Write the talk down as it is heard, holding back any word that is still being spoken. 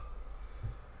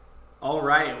All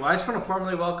right. Well, I just want to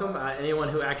formally welcome anyone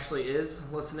who actually is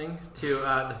listening to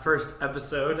the first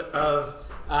episode of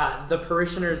the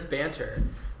Parishioners Banter.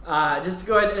 Just to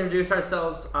go ahead and introduce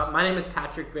ourselves, my name is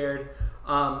Patrick Baird.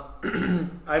 I'm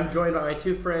joined by my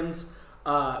two friends,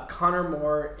 Connor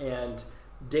Moore and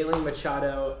Deyling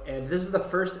Machado, and this is the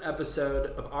first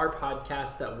episode of our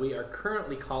podcast that we are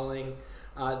currently calling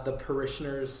the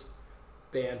Parishioners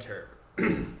Banter.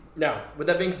 Now, with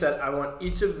that being said, I want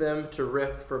each of them to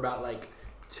riff for about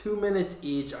 2 minutes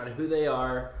each on who they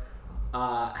are,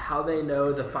 how they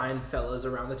know the fine fellas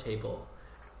around the table,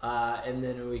 and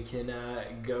then we can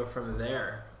go from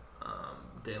there.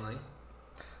 Deyling.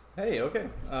 Hey, okay.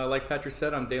 Like Patrick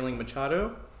said, I'm Deyling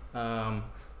Machado. I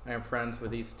am friends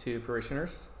with these two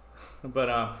parishioners. But,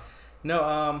 how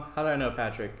do I know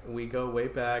Patrick? We go way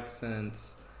back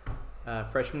since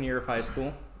freshman year of high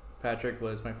school. Patrick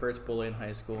was my first bully in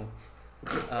high school.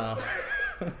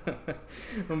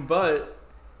 But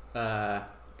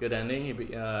good ending. He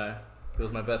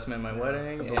was my best man at my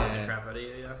wedding. Bullied the crap out of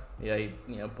you, yeah? Yeah, he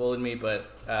bullied me, but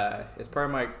it's part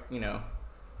of my,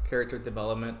 character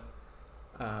development,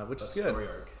 which is good. Story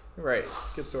arc. Right,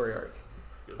 it's a good story arc.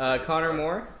 Connor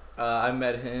Moore, I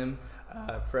met him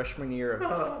freshman year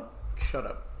of... Shut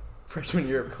up. Freshman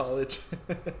year of college.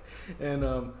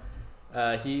 And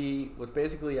he was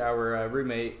basically our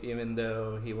roommate, even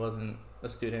though he wasn't a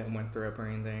student and went through up or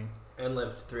anything. And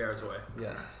lived 3 hours away.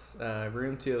 Yes,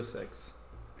 room 206.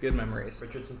 Good memories.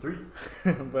 Richardson 3.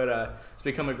 But he's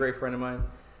become a great friend of mine,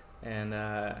 and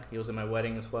he was at my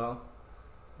wedding as well.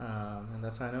 And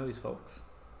that's how I know these folks.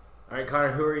 All right,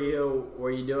 Connor, who are you? What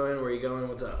are you doing? Where are you going?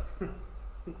 What's up?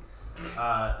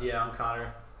 I'm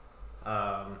Connor.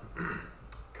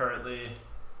 Currently,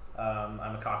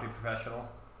 I'm a coffee professional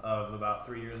of about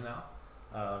 3 years now.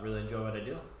 Really enjoy what I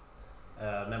do.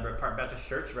 Member of Park Baptist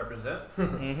Church, represent.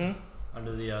 Mm-hmm.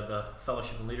 Under the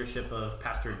fellowship and leadership of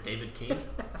Pastor David King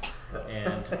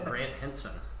and Grant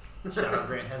Henson. Shout out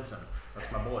Grant Henson.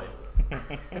 That's my boy.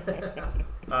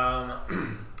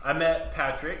 I met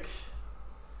Patrick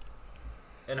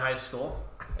in high school,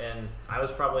 and I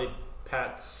was probably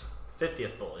Pat's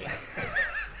 50th bully.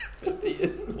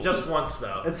 50th. Just once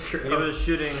though. That's true. He was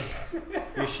shooting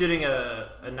a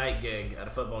night gig at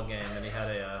a football game, and he had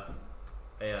a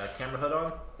camera hood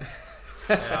on.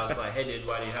 And I was like, "Hey, dude,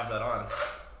 why do you have that on?"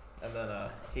 And then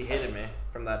he hated me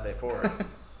from that day forward.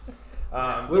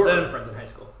 We were friends in high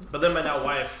school. But then my now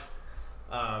wife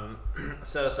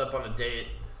set us up on a date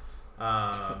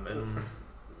in,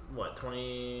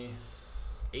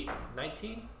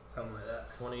 2019? Something like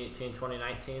that. 2018,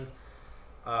 2019.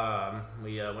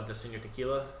 We went to Senior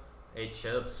Tequila, ate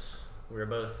chips. We were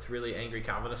both really angry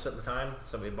Calvinists at the time,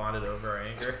 so we bonded over our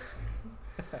anger.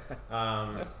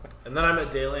 And then I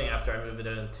met Deyling after I moved it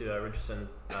into Richardson,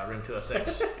 room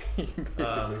 206.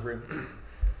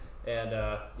 And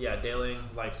Deyling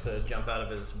likes to jump out of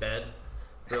his bed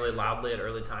really loudly at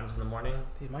early times in the morning.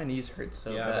 Dude, my knees hurt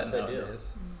so Yeah, bad they do.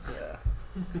 nowadays. Yeah.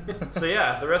 So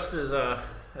the rest is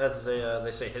as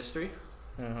they say history.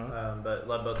 Mm-hmm. But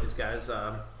love both these guys.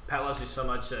 Pat loves me so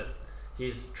much that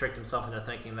he's tricked himself into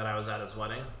thinking that I was at his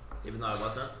wedding, even though I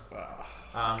wasn't. Wow.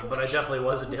 But I definitely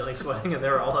was at Dayling's wedding, and they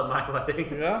were all at my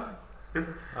wedding. Yeah. But you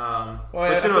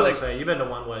know what they say. You've been to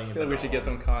one wedding. I feel like we should get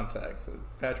some context.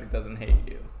 Patrick doesn't hate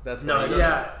you. That's No, why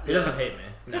he doesn't hate me.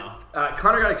 No.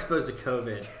 Connor got exposed to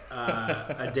COVID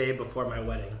a day before my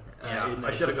wedding.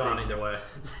 I should have gone either way.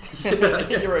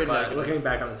 You're right. But Looking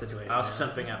back on the situation, I was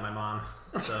simping at my mom.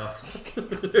 So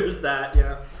there's that.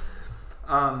 Yeah.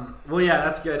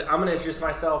 That's good. I'm gonna introduce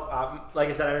myself. Like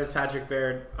I said, my name is Patrick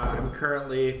Baird. I'm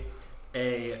currently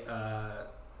I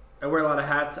wear a lot of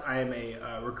hats. I am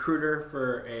a recruiter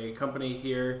for a company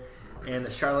here in the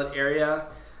Charlotte area.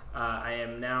 I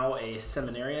am now a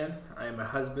seminarian. I am a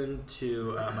husband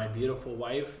to my beautiful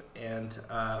wife and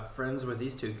friends with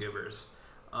these two goobers.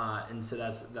 And so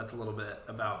that's a little bit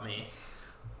about me.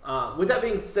 With that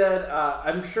being said,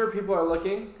 I'm sure people are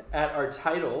looking at our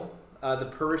title, the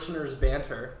Parishioners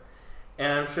Banter,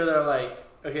 and I'm sure they're like,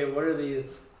 okay, what are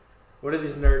these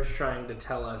nerds trying to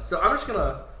tell us? So I'm just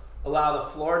gonna allow the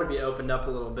floor to be opened up a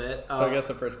little bit. So I guess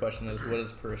the first question is, what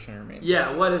does parishioner mean?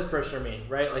 Yeah, what does parishioner mean,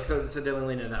 right? So Dylan,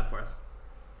 lean into that for us.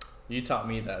 You taught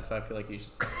me that, so I feel like you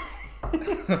should say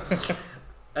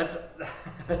That's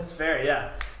fair,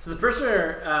 yeah. So the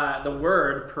parishioner, the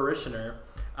word parishioner,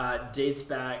 dates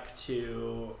back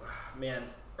to,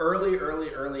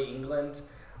 early England,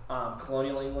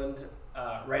 colonial England,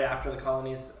 right after the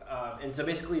colonies. And so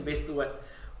basically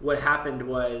what happened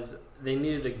was they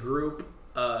needed a group,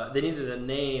 they needed a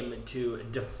name to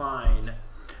define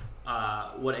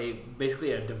what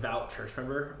basically a devout church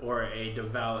member or a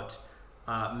devout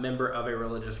member of a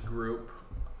religious group,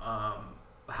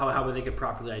 how they could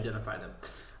properly identify them.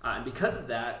 And because of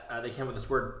that, they came up with this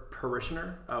word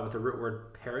parishioner, with the root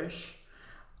word parish.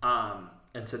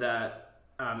 And so that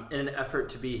in an effort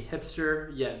to be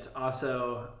hipster, yet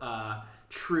also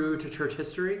true to church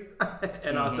history,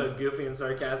 and also goofy and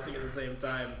sarcastic at the same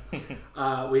time,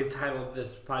 we've titled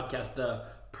this podcast the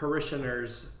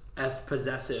Parishioners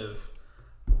Possessive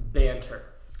Banter.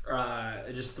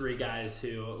 Just three guys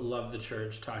who love the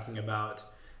church talking about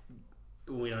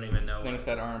we don't even know things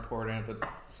that aren't important, but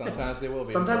sometimes they will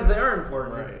be. Sometimes they are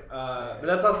important, right? But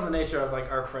that's also the nature of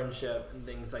like our friendship and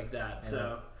things like that.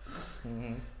 So,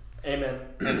 amen.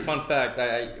 And fun fact,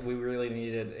 we really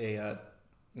needed a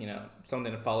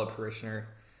something to follow parishioner,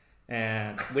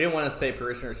 and we didn't want to say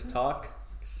parishioners talk.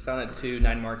 It sounded too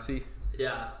 9 Marksy.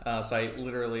 Yeah. So I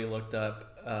literally looked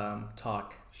up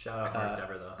talk. Shout out Mark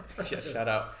Dever though. Yeah, shout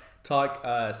out talk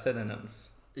synonyms.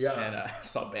 Yeah. And I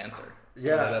saw banter.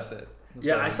 Yeah, that's it. That's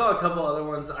I saw a couple other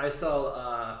ones. I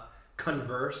saw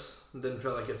converse. Didn't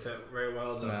feel like it fit very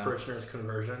well. The parishioners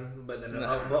conversion, but then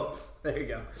there you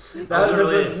go. I wasn't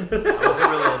really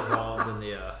involved in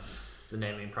the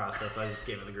naming process. I just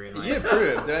gave it the green light. You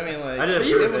approved. I mean, like I did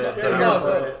approve it.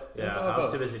 I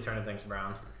was too busy turning things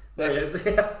brown.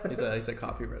 He's a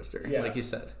coffee roaster, like you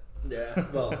said. Yeah,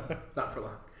 well, not for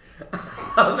long.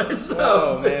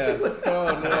 Oh man!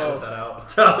 Oh no! That out.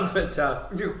 Tough.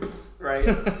 Right.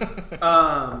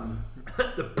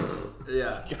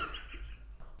 Yeah.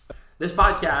 This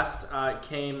podcast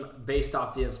came based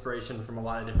off the inspiration from a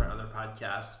lot of different other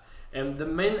podcasts, and the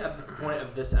main point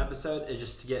of this episode is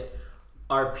just to get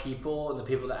our people, the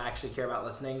people that actually care about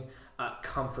listening,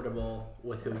 comfortable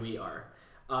with who we are.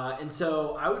 And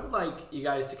so I would like you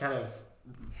guys to kind of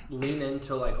lean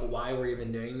into like why we're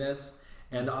even doing this,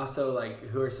 and also like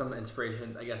who are some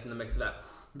inspirations, I guess, in the mix of that.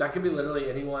 That could be literally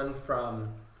anyone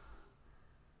from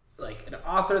like an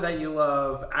author that you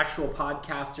love, actual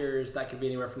podcasters. That could be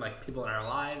anywhere from like people in our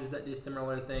lives that do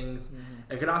similar things.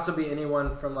 It could also be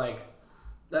anyone from like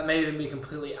that may even be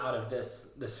completely out of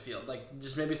this field, like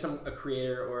just maybe a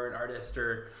creator or an artist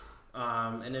or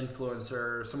an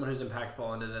influencer, someone who's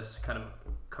impactful into this kind of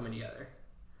coming together.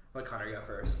 Let Connor go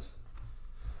first.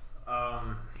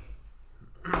 I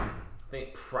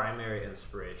think primary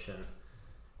inspiration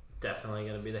definitely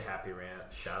going to be the Happy Rant.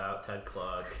 Shout out Ted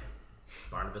Klug,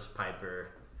 Barnabas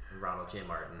Piper, and Ronald J.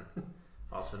 Martin,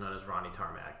 also known as Ronnie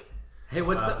Tarmac. Hey,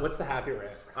 what's the Happy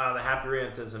Rant? The Happy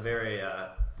Rant is a very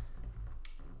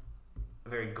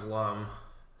glum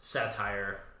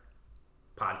satire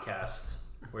podcast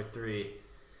where three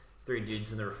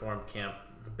dudes in the Reformed camp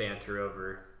banter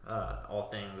over all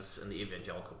things in the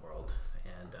evangelical world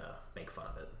and make fun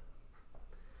of it.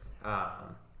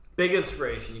 Big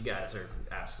inspiration. You guys are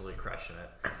absolutely crushing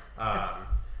it.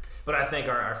 But I think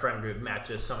our friend group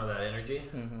matches some of that energy.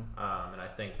 And I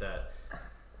think that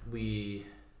we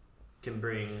can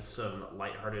bring some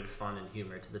lighthearted fun and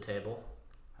humor to the table.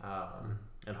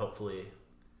 And hopefully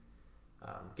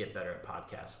get better at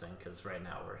podcasting, because right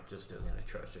now we're just doing an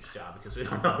atrocious job because we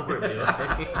don't know what we're doing.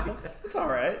 It's all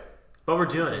right. But we're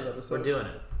doing it. We're doing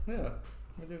it. Yeah,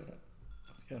 we're doing it.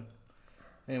 That's good.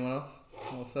 Anyone else?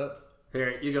 All set?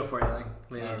 Here, you go for it, Deyling.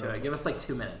 Lean into it. Give us like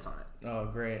 2 minutes on it. Oh,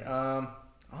 great.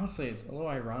 Honestly, it's a little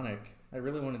ironic. I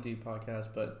really want to do podcasts,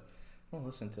 but I don't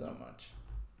listen to that much.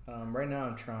 Right now,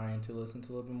 I'm trying to listen to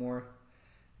a little bit more.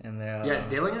 And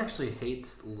Deyling actually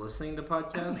hates listening to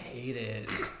podcasts. I don't hate it.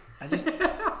 I just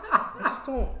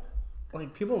don't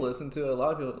like. People listen to it. A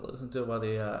lot of people listen to it while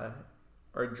they are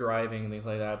driving and things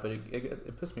like that. But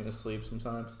it puts me to sleep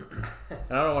sometimes,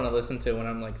 and I don't want to listen to it when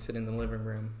I'm like sitting in the living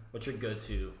room. What's your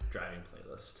go-to driving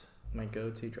playlist? My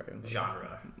go-to driving playlist.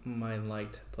 Genre. My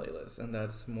liked playlist, and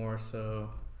that's more so.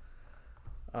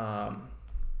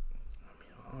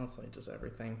 Honestly, just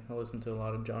everything. I listen to a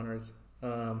lot of genres.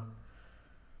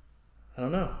 I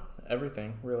don't know.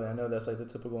 Everything, really. I know that's like the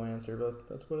typical answer, but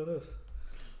that's what it is.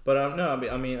 But no,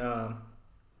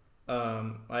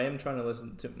 I am trying to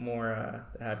listen to more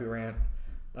the Happy Rant,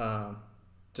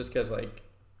 just because like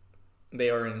they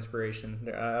are an inspiration.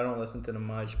 I don't listen to them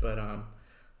much, but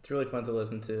it's really fun to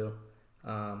listen to.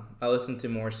 I listen to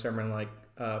more sermon-like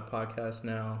podcasts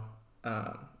now,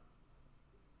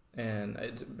 and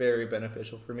it's very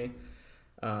beneficial for me.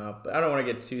 But I don't want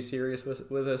to get too serious with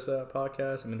this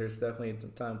podcast. I mean, there's definitely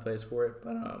some time and place for it,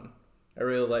 but I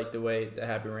really like the way the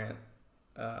Happy Rant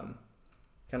kind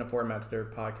of formats their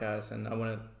podcast, and I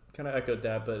want to kind of echo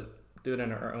that, but do it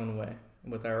in our own way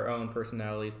with our own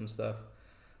personalities and stuff.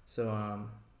 So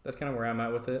that's kind of where I'm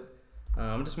at with it.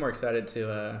 I'm just more excited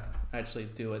to actually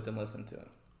do it than listen to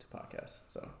podcasts.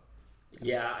 So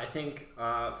Yeah, I think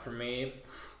for me,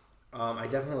 I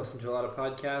definitely listen to a lot of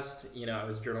podcasts. I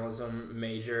was a journalism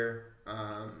major.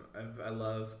 I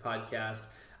love podcasts.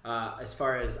 As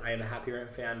far as I am a Happy Rant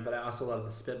fan, but I also love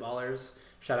the Spitballers.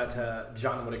 Shout out to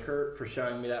John Whitaker for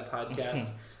showing me that podcast.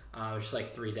 It's just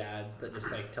like three dads that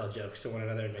just like tell jokes to one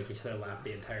another and make each other laugh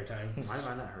the entire time. Why have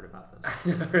I not heard about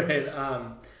this? Right.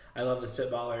 I love the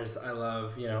Spitballers. I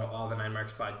love all the Nine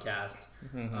Marks podcast.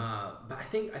 But I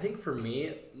think for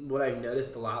me, what I've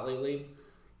noticed a lot lately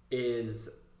is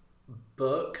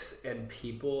books and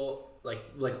people like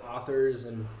authors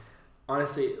and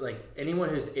honestly like anyone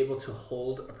who's able to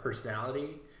hold a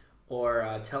personality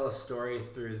or tell a story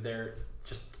through their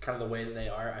just kind of the way that they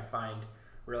are. I find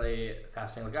really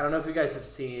fascinating. Like I don't know if you guys have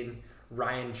seen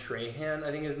Ryan Trahan,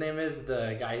 I think his name is,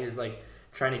 the guy who's like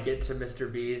trying to get to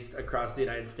Mr. Beast across the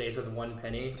United States with one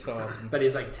penny. That's awesome. But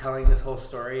he's like telling this whole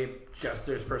story just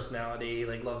through his personality. He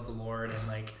like loves the Lord and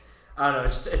like I don't know.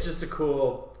 It's just a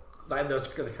cool like those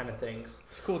are the kind of things.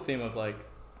 It's a cool theme of like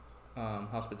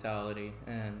hospitality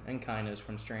and kindness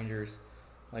from strangers.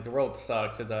 Like the world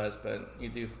sucks, it does, but you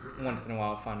do once in a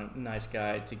while find a nice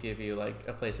guy to give you like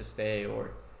a place to stay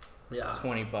or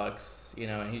 $20,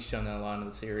 and he's shown that a lot in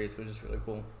the series, which is really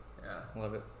cool. Yeah,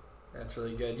 love it. That's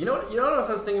really good. You know what else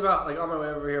I was thinking about like on my way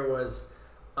over here was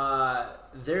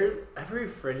every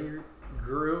friend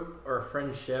group or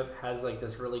friendship has like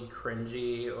this really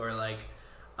cringy or like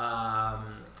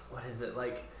what is it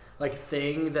like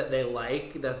thing that they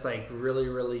like that's like really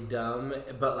really dumb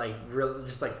but like real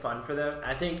just like fun for them.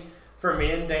 I think for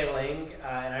me and Deyling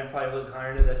and I probably look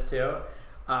Connor into this too.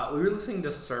 We were listening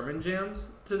to sermon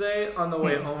jams today on the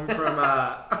way home from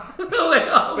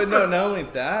But no, not only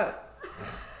that,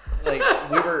 like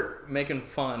we were making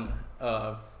fun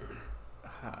of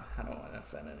I don't want to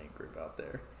offend any group out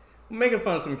there. We're making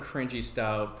fun of some cringy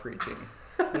style preaching.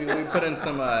 We put in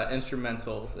some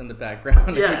instrumentals in the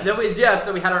background. Yeah, so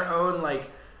we had our own like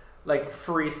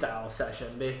freestyle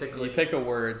session basically. You pick a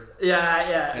word.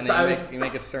 Yeah. And so then you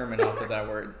make a sermon off of that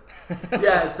word.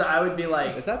 Yeah, so I would be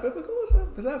like, is that biblical?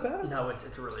 Is that bad? No,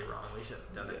 it's really wrong. We should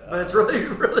have done it, Yeah. but it's really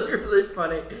really really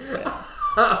funny. Yeah.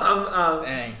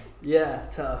 Dang. Yeah,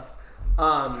 tough.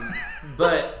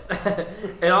 But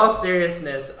in all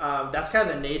seriousness, that's kind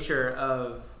of the nature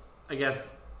of, I guess.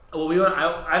 Well,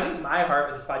 I think my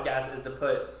heart with this podcast is to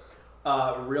put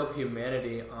real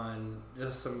humanity on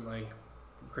just some like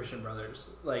Christian brothers.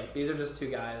 Like these are just two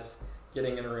guys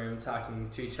getting in a room talking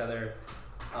to each other,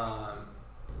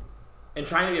 and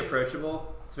trying to be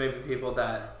approachable to maybe people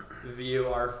that view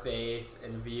our faith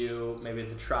and view maybe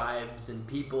the tribes and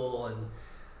people and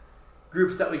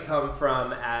groups that we come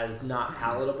from as not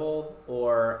palatable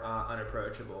or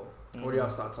unapproachable. Mm-hmm. What are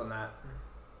y'all's thoughts on that?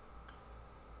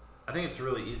 I think it's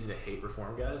really easy to hate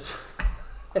Reform guys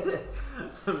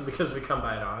because we come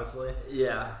by it honestly.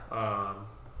 Yeah.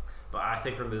 But I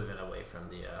think we're moving away from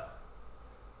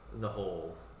the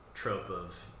whole trope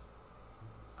of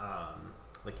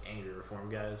like angry Reform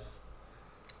guys.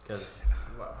 Because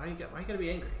why you gotta be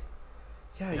angry?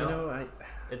 Yeah,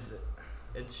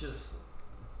 it's just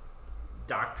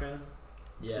doctrine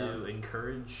to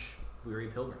encourage weary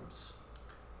pilgrims.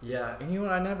 Yeah, and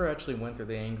I never actually went through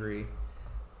the angry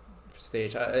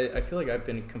stage. I feel like I've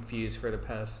been confused for the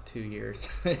past 2 years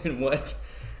in what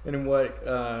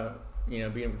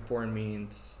being Reformed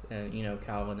means and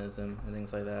Calvinism and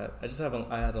things like that.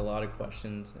 I had a lot of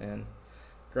questions, and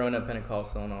growing up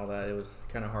Pentecostal and all that, it was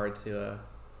kind of hard to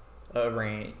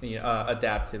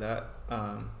adapt to that.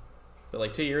 But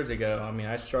like 2 years ago,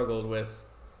 I struggled with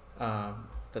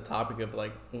the topic of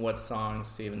like what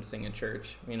songs to even sing in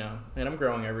church, and I'm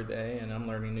growing every day and I'm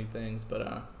learning new things.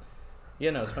 But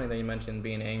it's funny that you mentioned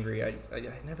being angry. I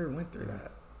never went through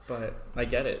that, but I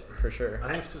get it for sure. I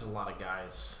think it's because a lot of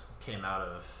guys came out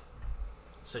of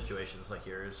situations like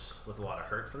yours with a lot of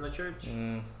hurt from the church,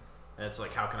 and it's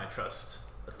like, how can I trust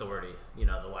authority?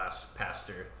 The last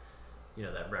pastor,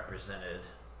 that represented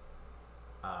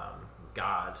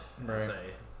God as a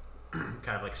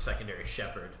kind of like secondary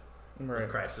shepherd, with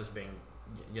Christ as being,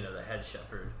 the head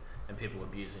shepherd, and people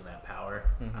abusing that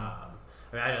power.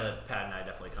 Mm-hmm. I know that Pat and I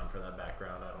definitely come from that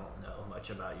background. I don't know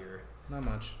much about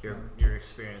your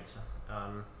experience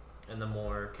in the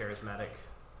more charismatic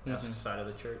side of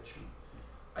the church.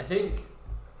 I think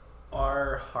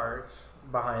our heart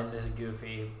behind this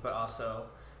goofy but also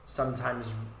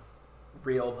sometimes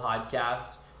real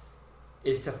podcast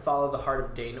is to follow the heart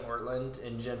of Dane Ortland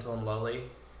in Gentle and Lowly,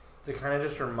 to kind of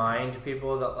just remind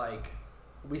people that like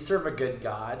we serve a good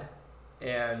God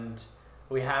and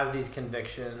we have these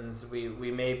convictions. We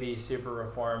may be super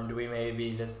reformed, we may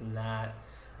be this and that,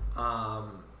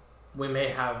 we may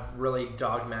have really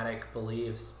dogmatic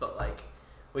beliefs, but like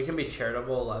we can be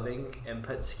charitable, loving, and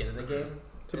put skin in the game.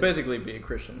 So basically, be a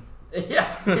Christian.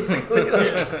 Yeah, basically,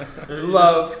 like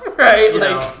love, right?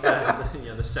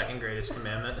 The second greatest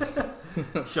commandment: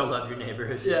 shall love your neighbor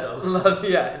as yourself. Love,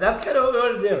 that's kind of what we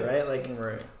want to do, right? Like,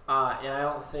 right. And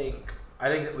I think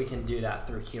that we can do that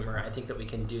through humor. I think that we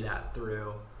can do that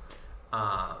through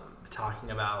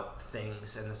talking about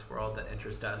things in this world that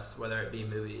interest us, whether it be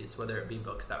movies, whether it be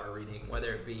books that we're reading,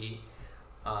 whether it be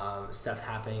stuff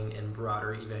happening in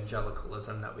broader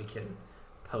evangelicalism that we can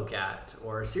poke at,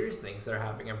 or serious things that are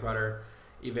happening in broader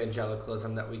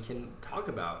evangelicalism that we can talk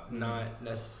about, not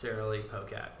necessarily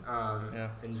poke at.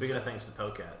 And speaking of things to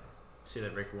poke at, see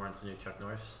that Rick Warren's the new Chuck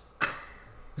Norris?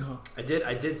 I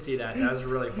did see that. That was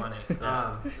really funny.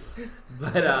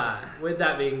 But with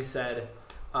that being said,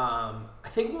 I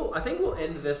think we'll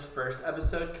end this first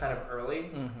episode kind of early,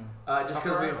 just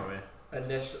because we've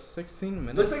initially 16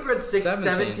 minutes. Looks like we're at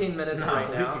 17 minutes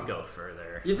right now. We could go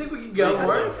further. You think we could go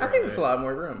more? I think there's a lot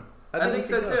more room. I think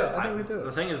so too. I think we do.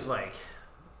 The thing is, like,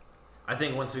 I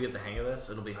think once we get the hang of this,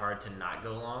 it'll be hard to not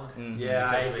go long. Yeah,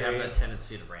 because we have that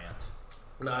tendency to rant.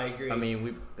 No, I agree. I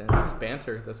mean, it's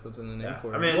banter. That's what's in the name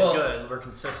for it. I mean, it's good. We're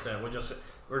consistent.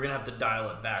 We're gonna have to dial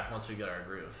it back once we get our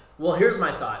groove. Well, here's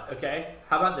my thought. Okay,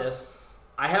 how about this?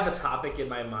 I have a topic in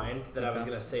my mind that I was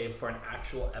gonna save for an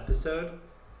actual episode,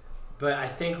 but I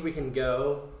think we can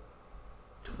go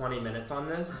 20 minutes on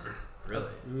this. Really?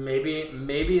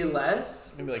 Maybe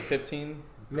less. Maybe like 15.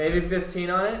 Maybe 15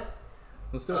 on it.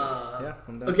 Let's do it. Yeah,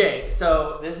 I'm done. Okay,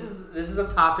 so this is a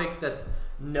topic that's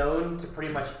known to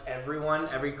pretty much everyone,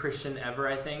 every Christian ever,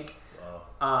 I think.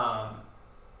 Wow.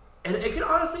 And it could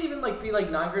honestly even like be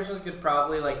like non-Christians could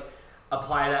probably like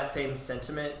apply that same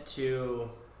sentiment to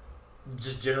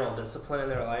just general discipline in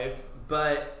their life.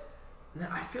 But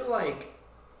I feel like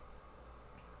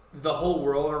the whole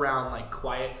world around like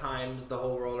quiet times, the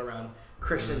whole world around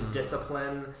Christian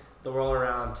discipline, the world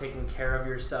around taking care of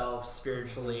yourself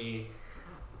spiritually,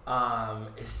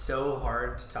 is so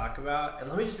hard to talk about. And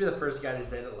let me just be the first guy to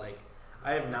say that, like,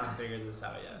 I have not figured this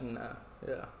out yet. No.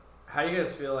 Yeah. How do you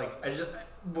guys feel? Like,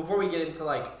 before we get into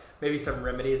like maybe some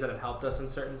remedies that have helped us in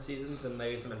certain seasons and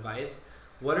maybe some advice,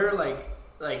 what are like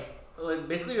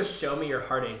basically just show me your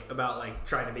heartache about like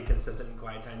trying to be consistent in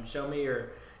quiet time. Show me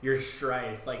your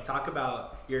strife. Like, talk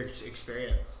about your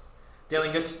experience.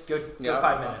 Deyling, go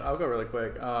 5 minutes. I'll go really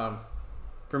quick.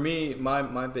 For me,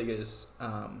 my biggest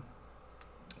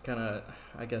kind of,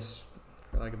 I guess,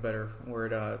 for like a better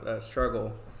word,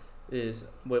 struggle is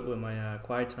with my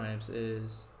quiet times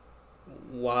is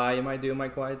why am I doing my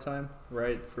quiet time,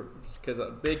 right? Because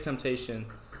a big temptation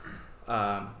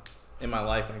in my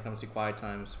life when it comes to quiet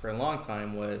times for a long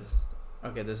time was,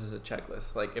 okay, this is a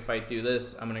checklist. Like, if I do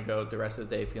this, I'm going to go the rest of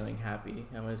the day feeling happy.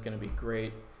 And it's going to be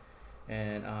great.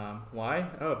 And why?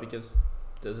 Oh, because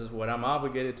this is what I'm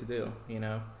obligated to do, you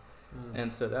know?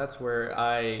 And so that's where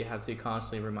I have to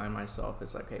constantly remind myself,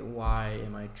 it's like, okay, why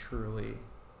am I truly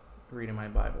reading my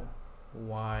Bible?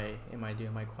 Why am I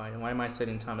doing my quiet? Why am I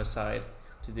setting time aside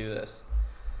to do this?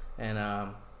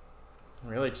 And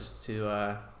really just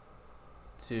to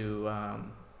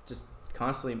just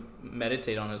constantly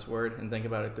meditate on His Word and think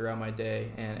about it throughout my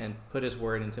day, and put His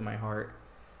Word into my heart,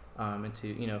 and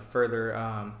to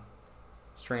further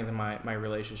strengthen my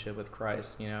relationship with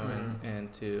Christ,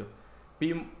 and to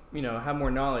be have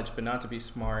more knowledge, but not to be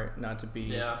smart, not to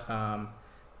be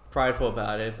prideful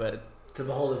about it, but to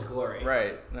behold His glory.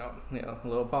 Right. No, a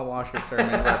little Paul Washer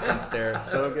sermon reference there.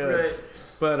 So good. Right.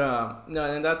 But no,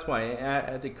 and that's why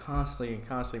I had to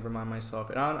constantly remind myself.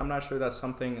 And I'm not sure that's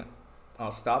something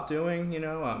I'll stop doing. If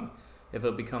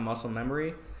it'll become muscle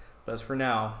memory. But as for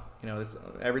now,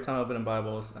 every time I open the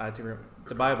Bible, I had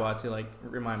to like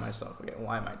remind myself, okay,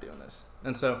 why am I doing this?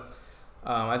 And so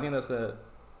I think that's a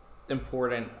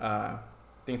important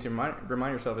thing to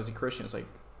remind yourself as a Christian. It's like,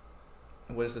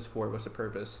 what is this for? What's the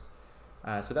purpose?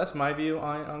 So that's my view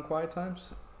on quiet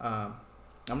times. I'm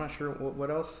not sure what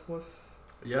else was.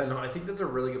 Yeah, no, I think that's a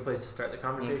really good place to start the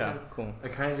conversation. Okay, cool. I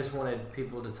kind of just wanted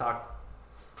people to talk,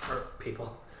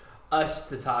 us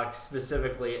to talk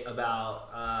specifically about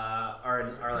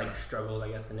our like struggles, I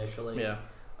guess, initially. Yeah.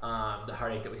 The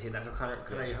heartache that we see in that. So Connor,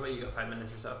 how about you go 5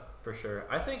 minutes or so? For sure.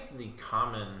 I think the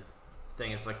common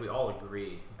thing is, like, we all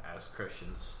agree as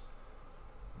Christians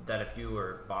that if you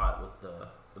were bought with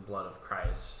the blood of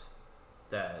Christ,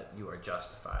 that you are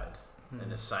justified in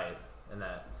His sight, and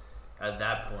that at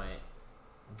that point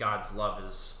God's love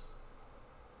is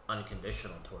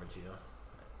unconditional towards you,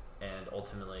 and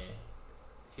ultimately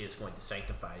He is going to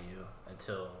sanctify you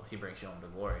until He brings you home to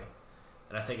glory.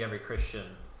 And I think every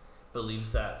Christian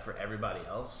believes that for everybody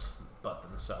else but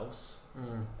themselves.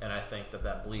 And I think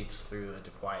that bleeds through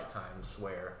into quiet times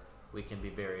where we can be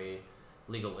very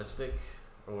legalistic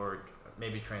or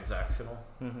maybe transactional.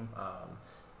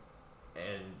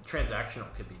 And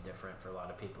transactional could be different for a lot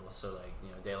of people. So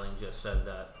like, Deyling just said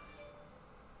that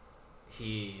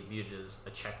he viewed it as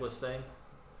a checklist thing.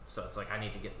 So it's like, I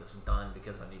need to get this done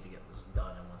because I need to get this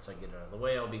done, and once I get it out of the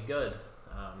way, I'll be good.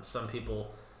 Some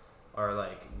people are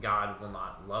like, God will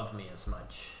not love me as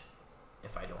much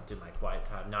if I don't do my quiet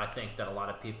time. Now, I think that a lot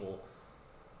of people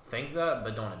think that,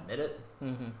 but don't admit it.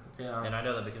 Yeah. And I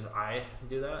know that because I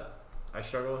do that. I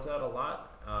struggle with that a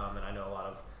lot. And I know a lot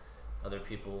of other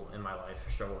people in my life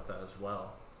struggle with that as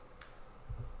well.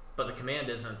 But the command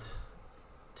isn't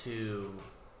to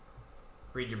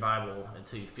read your Bible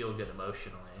until you feel good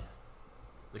emotionally.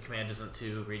 The command isn't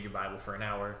to read your Bible for an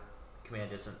hour. The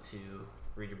command isn't to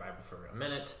read your Bible for a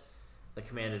minute. The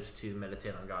command is to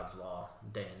meditate on God's law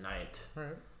day and night.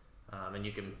 Right. And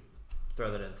you can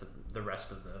throw that into the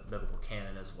rest of the biblical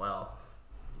canon as well.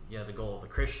 The goal of the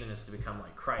Christian is to become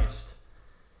like Christ,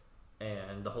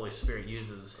 and the Holy Spirit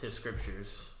uses his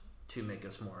scriptures to make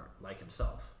us more like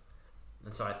himself.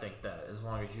 And so I think that as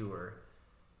long as you are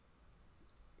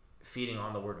feeding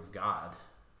on the Word of God,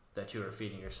 that you are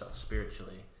feeding yourself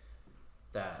spiritually,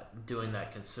 that doing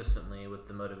that consistently with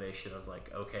the motivation of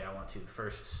like, okay, I want to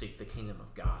first seek the kingdom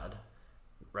of God,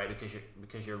 right?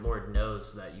 Because your Lord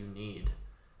knows that you need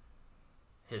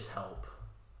his help.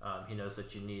 He knows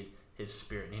that you need his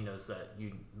Spirit, and he knows that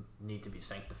you need to be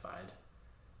sanctified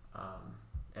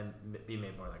and be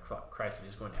made more like Christ, and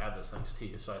he's going to add those things to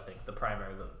you. So I think the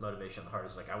primary motivation of the heart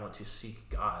is like, I want to seek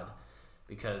God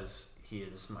because he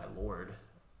is my Lord,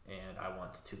 and I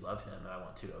want to love him, and I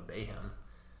want to obey him.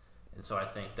 And so I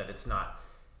think that it's not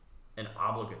an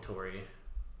obligatory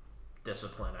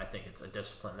discipline. I think it's a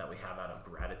discipline that we have out of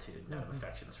gratitude and out of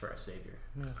affections for our Savior.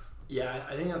 Yeah,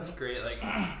 I think that's great. Like,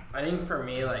 I think for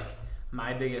me, like,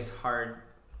 my biggest I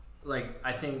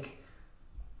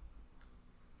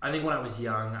think when I was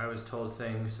young, I was told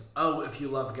things, if you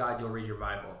love God, you'll read your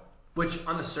Bible. Which,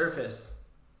 on the surface,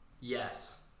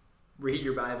 yes. Read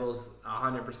your Bibles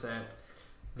 100%.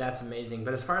 That's amazing.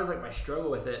 But as far as, like, my struggle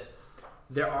with it,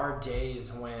 there are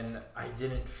days when I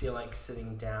didn't feel like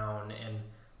sitting down and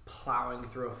plowing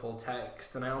through a full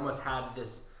text. And I almost had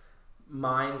this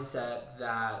mindset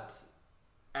that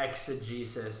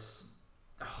exegesis,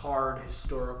 hard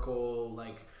historical,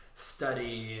 like,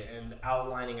 study and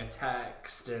outlining a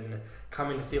text and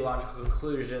coming to theological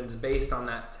conclusions based on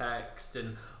that text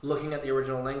and looking at the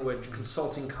original language,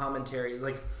 consulting commentaries,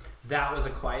 like, that was a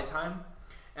quiet time.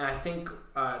 And I think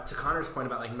to Connor's point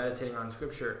about like meditating on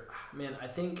scripture, man, I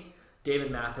think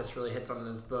David Mathis really hits on in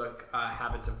his book,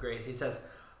 Habits of Grace. He says,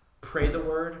 pray the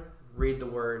word, read the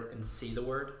word, and see the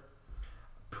word.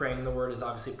 Praying the word is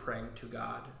obviously praying to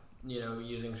God,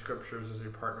 using scriptures as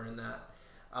your partner in that.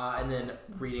 And then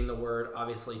reading the word,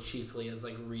 obviously chiefly is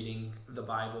like reading the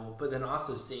Bible, but then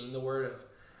also seeing the word of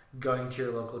going to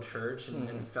your local church and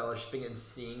fellowshipping and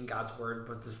seeing God's word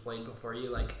but displayed before you.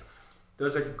 Like,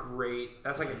 those are great.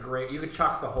 You could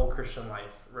chalk the whole Christian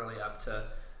life really up to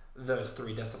those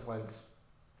three disciplines.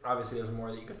 Obviously, there's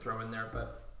more that you could throw in there,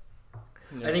 but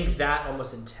I think that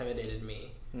almost intimidated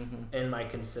me in my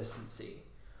consistency.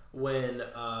 When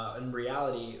in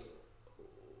reality,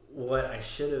 what I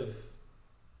guess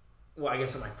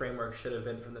what my framework should have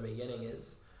been from the beginning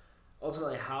is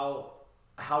ultimately how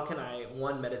can I,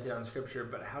 one, meditate on Scripture,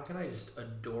 but how can I just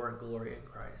adore and glory in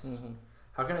Christ?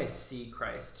 How can I see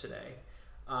Christ today?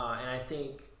 And I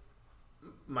think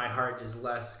my heart is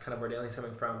less kind of where Dayling's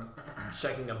coming from,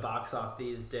 checking a box off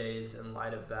these days in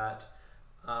light of that,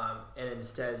 and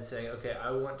instead saying, okay, I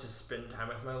want to spend time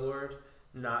with my Lord,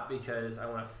 not because I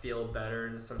want to feel better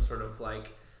in some sort of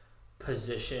like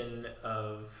position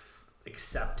of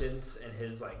acceptance in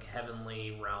his like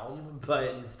heavenly realm, but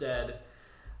instead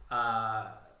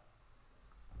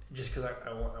just because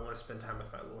I want to spend time with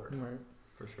my Lord. Right.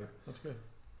 For sure. That's good.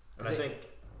 And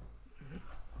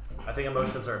I think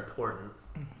emotions are important.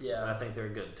 Yeah. And I think they're a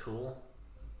good tool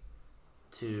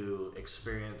to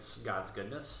experience God's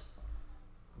goodness.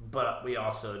 But we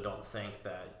also don't think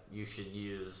that you should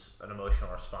use an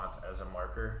emotional response as a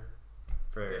marker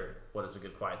for what is a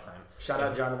good quiet time. Shout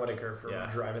out John Whitaker for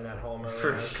driving that home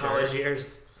for college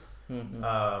years.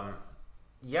 Because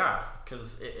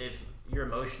if your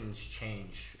emotions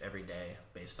change every day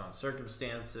based on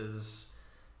circumstances,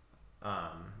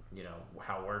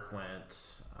 how work went,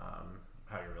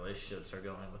 how your relationships are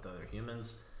going with other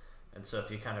humans. And so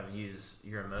if you kind of use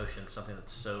your emotions, something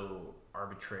that's so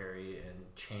arbitrary and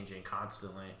changing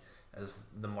constantly, as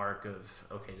the mark of,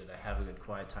 okay, did I have a good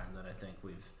quiet time? Then I think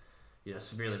we've,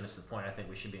 severely missed the point. I think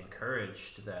we should be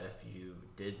encouraged that if you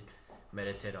did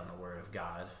meditate on the Word of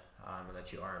God, and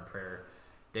that you are in prayer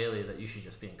daily, that you should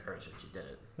just be encouraged that you did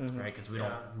it, right? Because we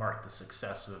don't mark the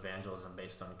success of evangelism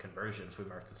based on conversions. We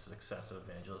mark the success of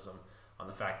evangelism on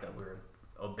the fact that we're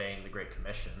obeying the Great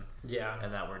Commission,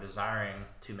 and that we're desiring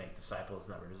to make disciples,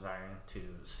 and that we're desiring to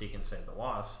seek and save the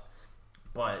lost.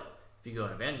 But if you go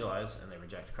and evangelize and they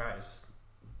reject Christ,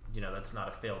 that's not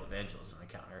a failed evangelism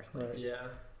encounter. Like,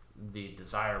 the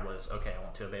desire was, okay, I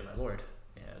want to obey my Lord,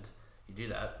 and you do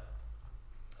that,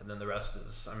 and then the rest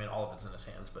is, all of it's in His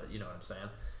hands. But you know what I'm saying?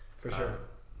 For sure.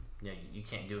 You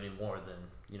can't do any more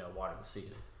than water the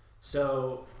seed.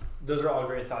 So those are all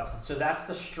great thoughts. So that's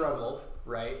the struggle,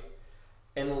 right?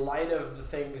 In light of the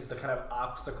things, the kind of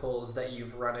obstacles that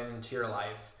you've run into your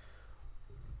life,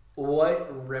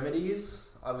 what remedies?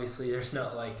 Obviously, there's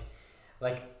no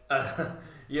like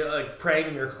praying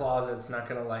in your closet's not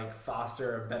gonna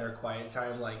foster a better quiet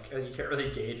time. You can't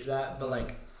really gauge that.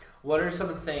 But what are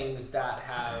some things that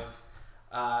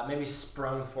have maybe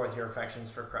sprung forth your affections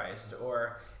for Christ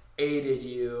or aided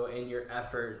you in your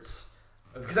efforts?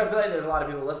 Because I feel like there's a lot of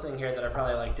people listening here that are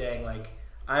probably like, dang,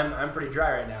 I'm pretty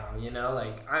dry right now,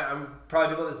 I'm probably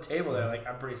people at this table that are like,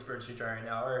 I'm pretty spiritually dry right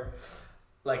now, or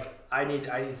I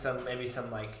need some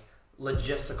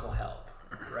logistical help,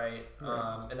 right?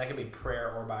 And that could be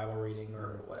prayer or Bible reading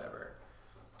or whatever.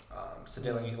 So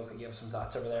Deyling, you look like you have some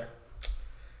thoughts over there.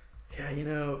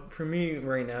 Yeah, for me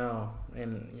right now,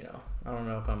 and I don't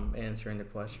know if I'm answering the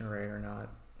question right or not,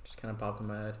 just kind of popped in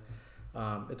my head.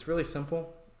 It's really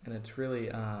simple, and it's really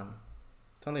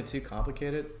it's not too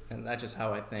complicated, and that's just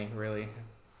how I think, really.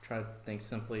 Try to think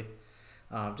simply.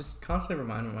 Just constantly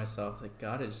reminding myself that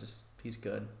God is He's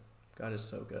good. God is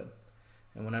so good.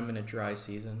 And when I'm in a dry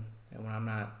season, and when I'm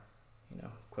not,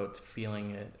 quote,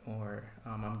 feeling it, or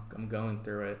I'm going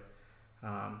through it,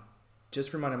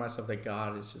 just reminding myself that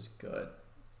God is just good.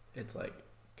 It's like,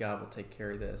 God will take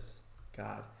care of this.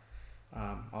 God,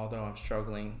 although I'm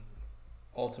struggling,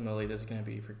 ultimately this is going to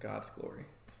be for God's glory.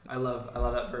 I love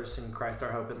that verse in Christ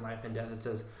Our Hope in Life and Death. It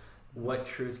says, what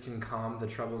truth can calm the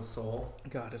troubled soul?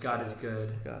 God is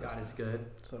good. God is good.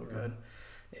 So good.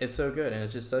 It's so good. And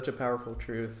it's just such a powerful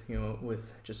truth,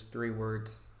 with just 3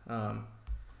 words.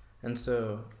 And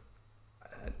so,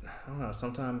 I don't know,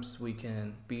 sometimes we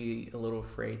can be a little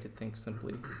afraid to think simple,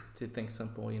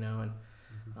 and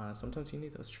sometimes you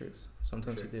need those truths.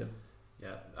 Sometimes you do.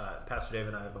 Yeah. Pastor Dave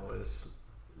and I have always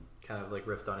kind of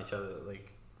riffed on each other that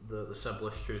the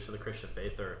simplest truths of the Christian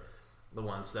faith are the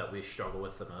ones that we struggle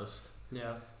with the most.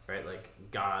 Yeah. Right?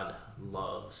 God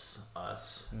loves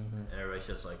us. And everybody's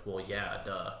just well, yeah,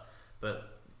 duh.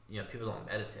 But, people don't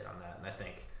meditate on that. And I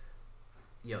think,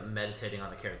 meditating on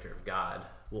the character of God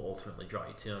will ultimately draw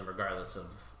you to Him, regardless of,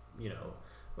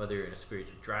 whether you're in a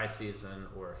spiritual dry season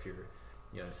or if you're,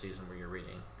 in a season where you're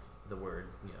reading the Word,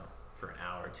 for an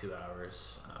hour, 2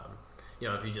 hours.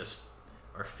 If you just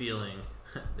are feeling,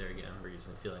 there again, we're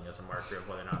using feeling as a marker of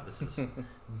whether or not this is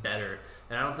better.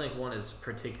 And I don't think one is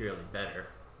particularly better.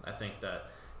 I think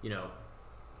that,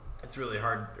 it's really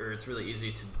hard, or it's really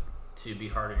easy to be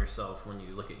hard on yourself when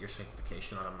you look at your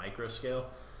sanctification on a micro scale.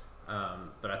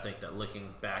 But I think that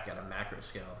looking back at a macro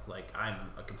scale, I'm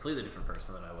a completely different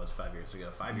person than I was 5 years ago.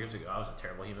 5 years ago, I was a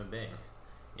terrible human being.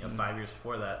 5 years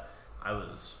before that, I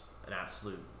was an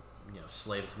absolute,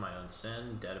 slave to my own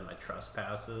sin, dead in my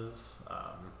trespasses,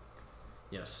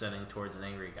 sinning towards an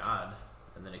angry God.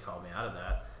 And then He called me out of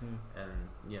that. And,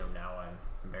 now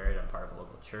I'm married, I'm part of a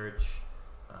local church.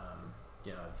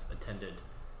 I've attended,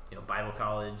 Bible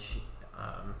college,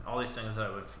 all these things that I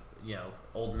would have,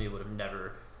 old me would have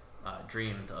never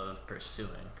dreamed of pursuing.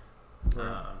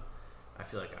 Right. I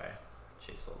feel like I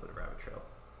chased a little bit of rabbit trail.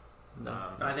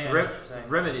 I think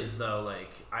remedies though,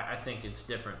 I think it's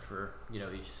different for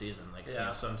each season.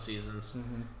 Some seasons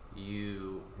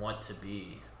you want to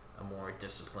be a more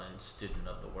disciplined student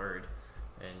of the Word,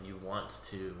 and you want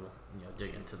to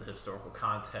dig into the historical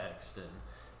context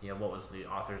and what was the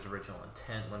author's original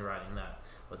intent when writing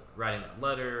that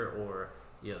letter or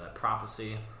that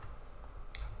prophecy.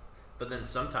 But then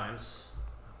sometimes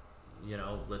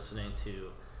listening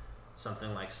to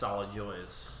something like Solid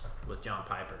Joys with John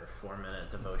Piper,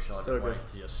 4-minute devotional every morning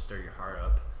to just stir your heart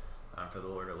up for the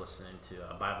Lord, or listening to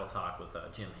Bible Talk with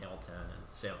Jim Hamilton and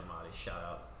Salem Mahdi. Shout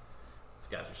out. These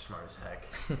guys are smart as heck.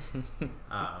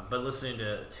 But listening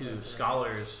to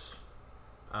scholars,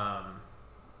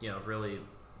 really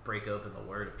break open the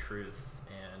Word of truth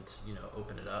and,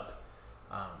 open it up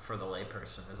for the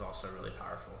layperson is also really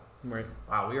powerful. Right.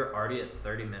 Wow, we are already at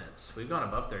 30 minutes. We've gone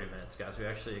above 30 minutes, guys. We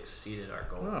actually exceeded our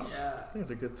goals. Yeah. I think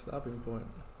it's a good stopping point.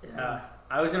 Yeah.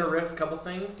 I was gonna riff a couple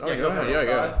things. Oh, go ahead. Yeah,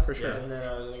 go ahead. For sure. And then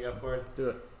I was gonna go for it. Do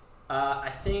it. I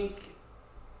think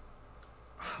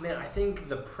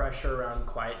the pressure around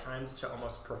quiet times to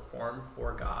almost perform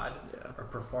for God or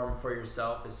perform for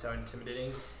yourself is so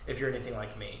intimidating if you're anything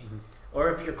like me. Mm-hmm. Or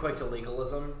if you're quick to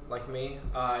legalism like me,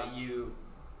 you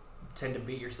tend to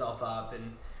beat yourself up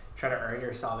and try to earn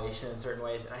your salvation in certain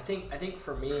ways. And I think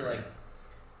for me, like,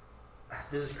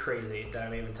 this is crazy that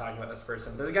I'm even talking about this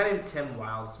person. There's a guy named Tim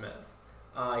Wildsmith.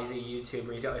 He's a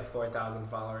YouTuber. He's got like 4,000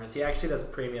 followers. He actually does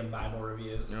premium Bible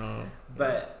reviews. Oh.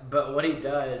 But what he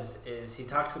does is he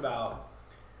talks about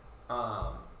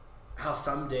how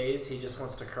some days he just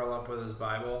wants to curl up with his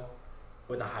Bible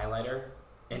with a highlighter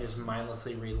and just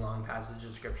mindlessly read long passages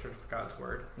of scripture for God's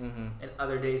word. Mm-hmm. And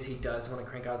other days he does want to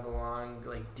crank out the long,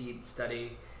 like, deep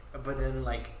study. But then,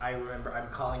 like, I remember I'm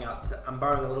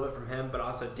borrowing a little bit from him, but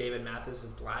also David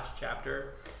Mathis's last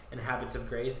chapter in Habits of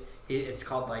Grace. It's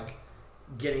called, like,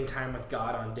 getting time with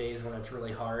God on days when it's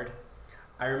really hard.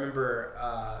 I remember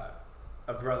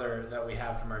a brother that we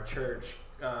have from our church,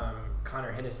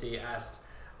 Connor Hennessy, asked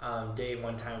Dave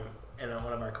one time in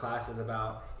one of our classes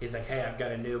about, he's like, hey, I've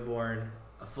got a newborn,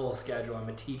 a full schedule, I'm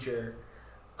a teacher.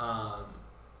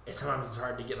 Sometimes it's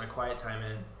hard to get my quiet time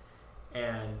in.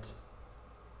 And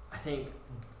I think,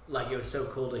 like, it was so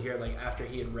cool to hear, like, after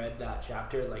he had read that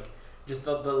chapter, like, just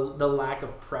the lack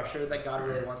of pressure that God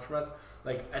really wants from us.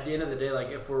 Like, at the end of the day,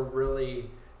 like, if we're really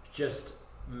just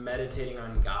meditating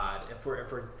on God, if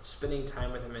we're spending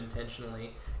time with him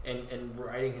intentionally and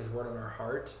writing his word on our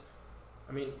heart,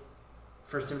 I mean,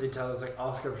 1 Timothy tells us, like,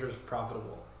 all scripture is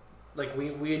profitable. Like,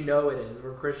 we know it is.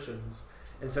 We're Christians.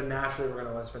 And so naturally we're going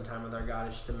to want to spend time with our God.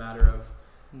 It's just a matter of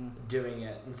doing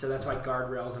it. And so that's why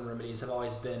guardrails and remedies have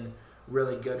always been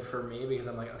really good for me, because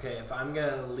I'm like, okay, if I'm going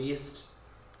to at least,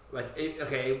 like,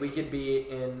 we could be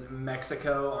in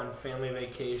Mexico on family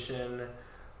vacation.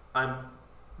 I'm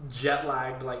jet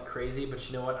lagged like crazy, but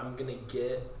you know what? I'm going to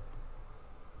get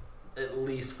at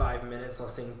least 5 minutes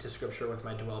listening to scripture with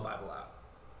my Dwell Bible app.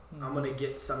 I'm going to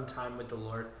get some time with the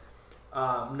Lord.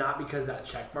 Not because that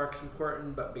check mark's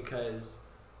important, but because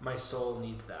my soul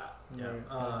needs that. Yeah.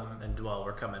 And Dwell,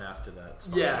 we're coming after that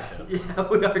sponsorship. Yeah,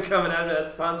 we are coming after that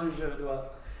sponsorship,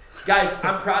 Dwell. Guys,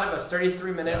 I'm proud of us.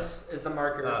 33 minutes is the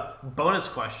marker. Bonus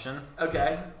question.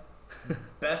 Okay.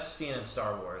 Best scene in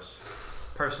Star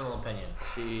Wars. Personal opinion.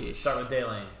 Sheesh. Start with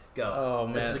Deyling. Go. Oh,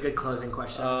 man. This is a good closing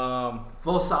question.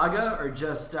 Full saga or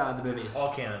just the movies?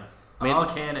 All canon. All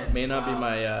canon. May not be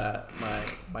my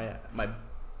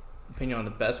opinion on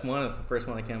the best one. It's the first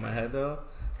one that came in my head, though.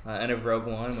 End of Rogue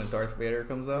One, when Darth Vader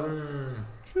comes out.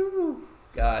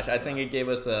 Gosh, I think it gave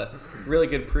us a really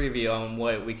good preview on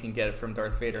what we can get from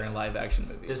Darth Vader in live-action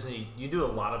movies. Disney, you do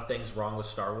a lot of things wrong with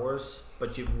Star Wars,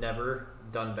 but you've never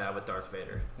done bad with Darth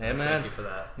Vader. Hey, man. Thank you for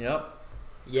that. Yep.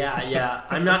 Yeah.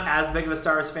 I'm not as big of a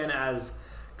Star Wars fan as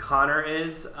Connor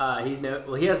is.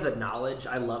 He has the knowledge.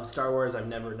 I love Star Wars. I've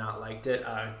never not liked it.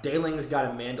 Dayling's got a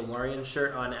Mandalorian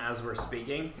shirt on as we're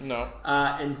speaking. No.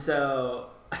 And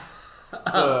so...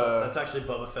 that's actually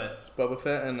Boba Fett. It's Boba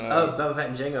Fett and... Boba Fett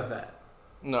and Jango Fett.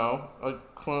 No, a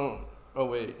clone. Oh,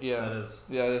 wait, yeah. That is...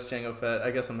 Yeah, it is Jango Fett.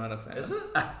 I guess I'm not a fan. Is it?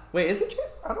 Wait, is it?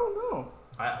 I don't know.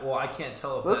 I can't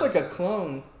tell if that's like a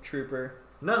clone trooper.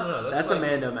 No. That's like, a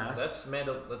Mando mask. That's the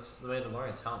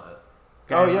Mandalorian's helmet.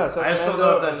 Oh, yes, that's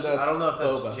Mando, and that's I don't know if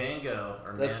that's Boba. Jango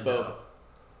or that's Mando.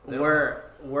 Boba.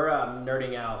 We're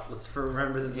nerding out. Let's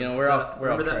remember that.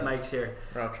 We're that Mike's here.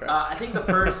 We're off track. I think the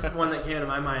first one that came into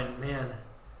my mind, man.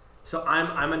 So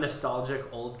I'm a nostalgic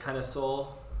old kind of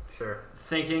soul. Sure.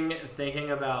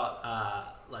 Thinking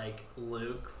about like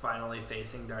Luke finally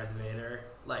facing Darth Vader.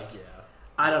 Like, yeah.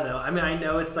 I don't know. I mean, I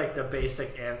know it's like the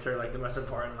basic answer, like the most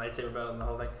important lightsaber battle in the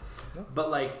whole thing. Yeah.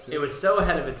 But like, it was so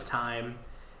ahead of its time.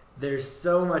 There's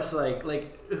so much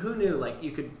like who knew like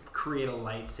you could create a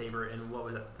lightsaber in what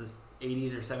was it, the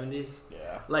 80s or 70s?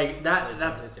 Yeah. Like that's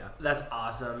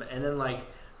awesome. And then like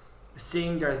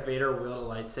seeing Darth Vader wield a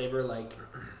lightsaber like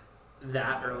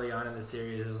that early on in the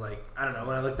series was like, I don't know,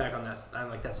 when I look back on that, I'm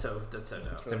like, that's so dope.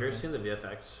 Have you ever seen the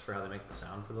VFX for how they make the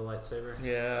sound for the lightsaber?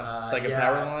 Yeah. It's like a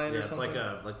power line or something?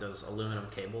 It's like those aluminum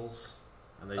cables.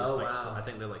 And they just I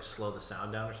think they like slow the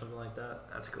sound down or something like that.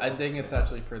 That's cool. I think it's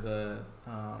actually for the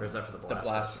or is that for the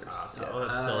blasters? Oh,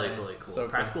 that's still equally cool. So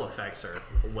practical effects are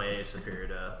way superior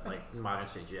to like modern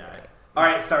CGI. All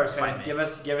right, Star Wars fan, give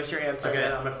us your answer. Okay,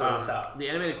 and I'm gonna close this out. The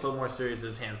animated Clone Wars series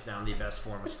is hands down the best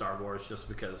form of Star Wars, just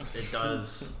because it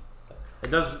does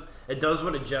it does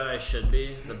what a Jedi should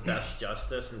be, the best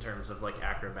justice in terms of like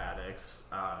acrobatics,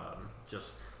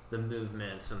 just the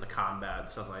movements and the combat and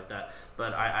stuff like that.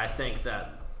 But I think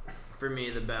that for me,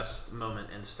 the best moment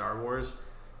in Star Wars,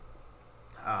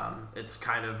 it's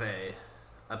kind of a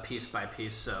piece by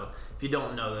piece. So if you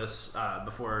don't know this,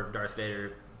 before Darth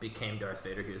Vader became Darth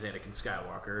Vader, he was Anakin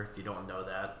Skywalker. If you don't know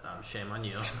that, shame on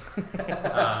you.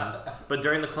 But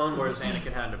during the Clone Wars,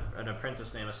 Anakin had an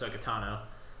apprentice named Ahsoka Tano,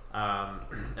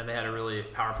 and they had a really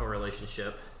powerful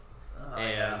relationship.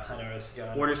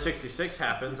 Order 66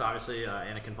 happens. Obviously,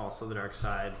 Anakin falls to the dark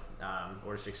side.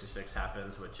 Order 66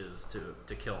 happens, which is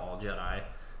to kill all Jedi,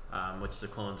 which the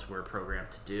clones were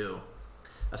programmed to do.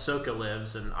 Ahsoka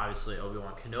lives, and obviously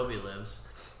Obi-Wan Kenobi lives.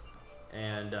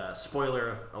 And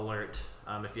spoiler alert,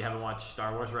 if you haven't watched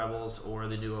Star Wars Rebels or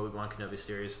the new Obi-Wan Kenobi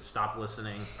series, stop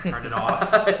listening, turn it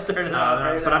off. Turn it off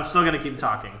right but now. I'm still going to keep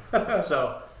talking.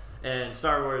 So, in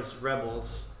Star Wars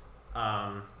Rebels,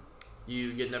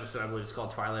 you get an episode, I believe it's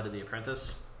called Twilight of the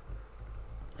Apprentice.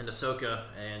 And Ahsoka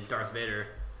and Darth Vader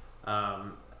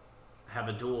have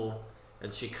a duel,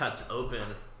 and she cuts open,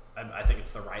 I think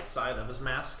it's the right side of his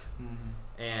mask.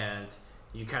 Mm-hmm. And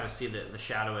you kind of see the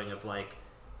shadowing of like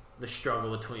the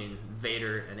struggle between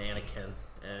Vader and Anakin,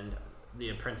 and the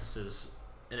apprentice's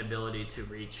inability to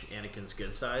reach Anakin's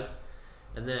good side.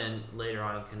 And then later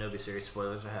on in the Kenobi series,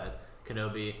 spoilers ahead,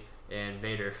 Kenobi and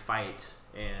Vader fight,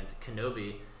 and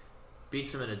Kenobi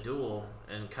beats him in a duel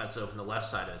and cuts open the left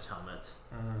side of his helmet.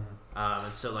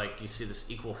 And so like you see this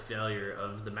equal failure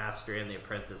of the master and the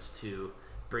apprentice to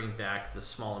bring back the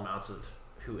small amounts of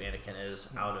who Anakin is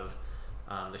out of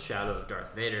the shadow of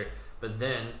Darth Vader. But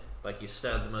then, like you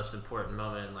said, the most important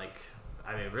moment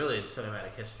in really in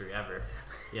cinematic history ever,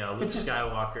 Luke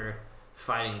Skywalker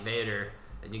fighting Vader,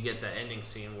 and you get that ending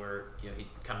scene where he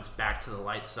comes back to the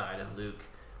light side, and Luke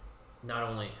not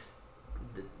only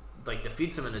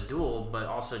defeats him in a duel, but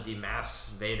also demasks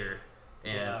Vader.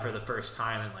 And for the first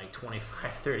time in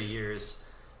 25, 30 years,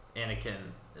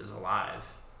 Anakin is alive.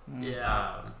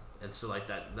 Yeah. And so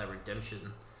that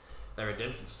redemption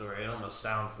story, it almost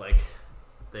sounds like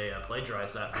they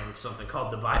plagiarized that from something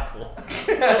called the Bible.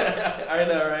 I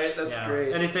know, right? That's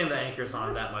great. Anything that anchors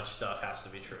on that much stuff has to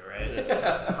be true, right?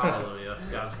 Hallelujah.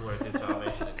 God's glory through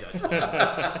salvation and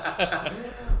judgment.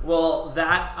 Well,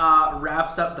 that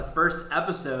wraps up the first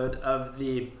episode of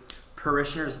the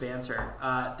Parishioners Banter.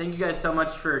 Thank you guys so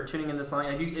much for tuning in this long.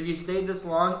 If you stayed this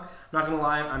long, I'm not going to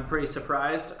lie, I'm pretty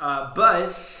surprised.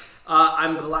 But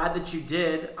I'm glad that you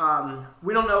did.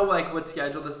 We don't know what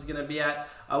schedule this is going to be at.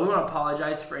 We want to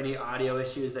apologize for any audio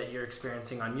issues that you're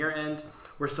experiencing on your end.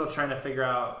 We're still trying to figure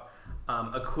out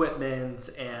equipment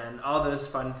and all those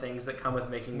fun things that come with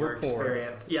making your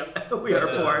experience. Yep, we are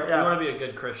poor. If you want to be a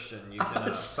good Christian, you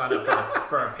can sign up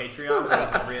for our Patreon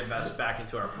and reinvest back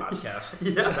into our podcast.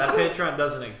 Yeah. That Patreon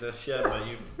doesn't exist yet, but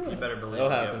you better believe we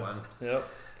get one. Yep.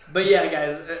 But yeah,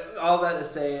 guys, all that to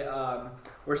say,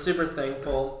 we're super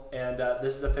thankful, and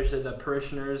this is officially the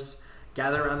Parishioners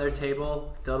gather around their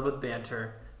table filled with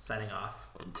banter, signing off.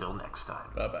 Until next time.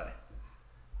 Bye-bye.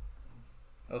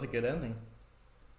 That was a good ending.